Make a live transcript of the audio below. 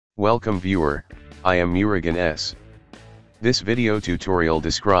Welcome viewer, I am Murugan S. This video tutorial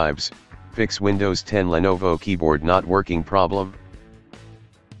describes, fix Windows 10 Lenovo keyboard not working problem.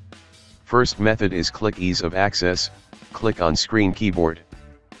 First method is click ease of access, click on screen keyboard.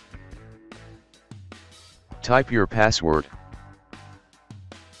 Type your password.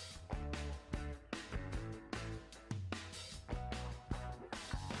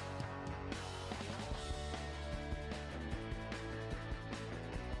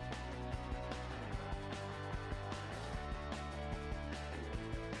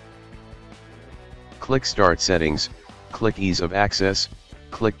 Click Start Settings, click Ease of Access,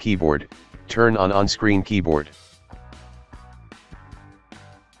 click Keyboard, turn on on-screen keyboard.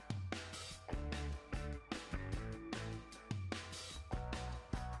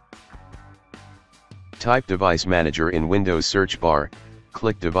 Type Device Manager in Windows search bar,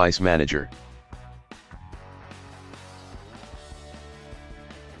 click Device Manager.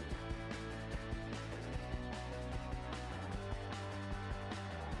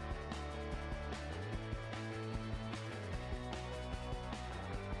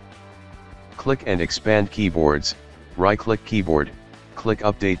 Click and expand keyboards, right-click keyboard, click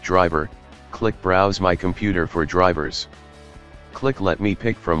Update Driver, click Browse My Computer for drivers. Click Let me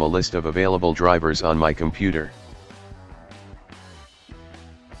pick from a list of available drivers on my computer.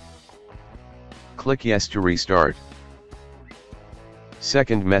 Click Yes to restart.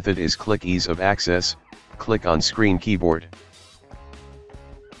 Second method is click Ease of Access, click on screen keyboard.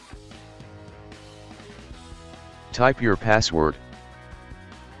 Type your password.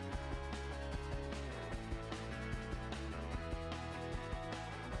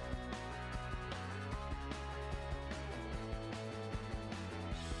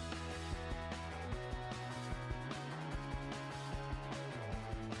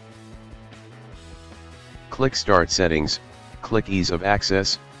 Click Start Settings, click Ease of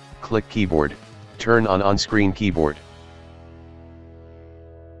Access, click Keyboard, turn on on-screen keyboard.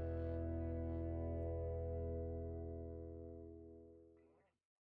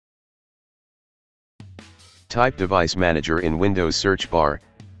 Type Device Manager in Windows search bar,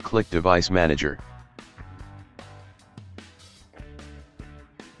 click Device Manager.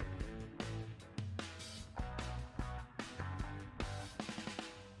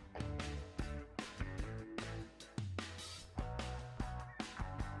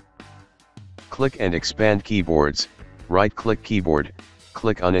 Click and expand keyboards, right-click keyboard,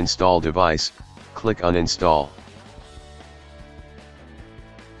 click Uninstall device, click Uninstall.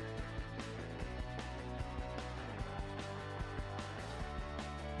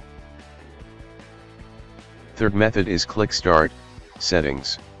 Third method is click Start,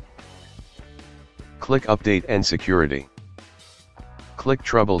 Settings. Click Update and Security. Click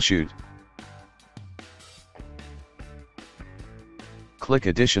Troubleshoot. Click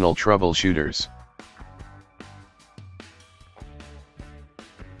Additional Troubleshooters.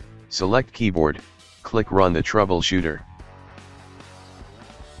 Select Keyboard, click Run the Troubleshooter.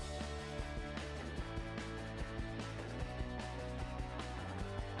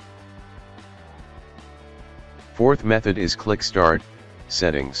 Fourth method is click Start,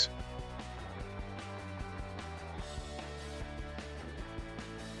 Settings.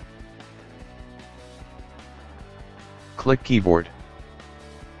 Click Keyboard.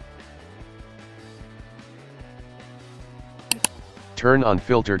 Turn on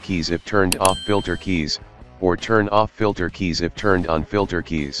filter keys if turned off filter keys, or turn off filter keys if turned on filter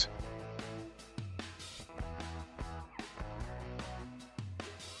keys.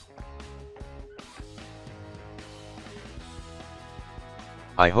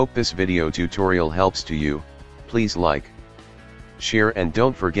 I hope this video tutorial helps to you. Please like, share and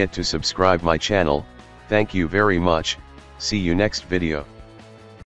don't forget to subscribe my channel. Thank you very much. See you next video.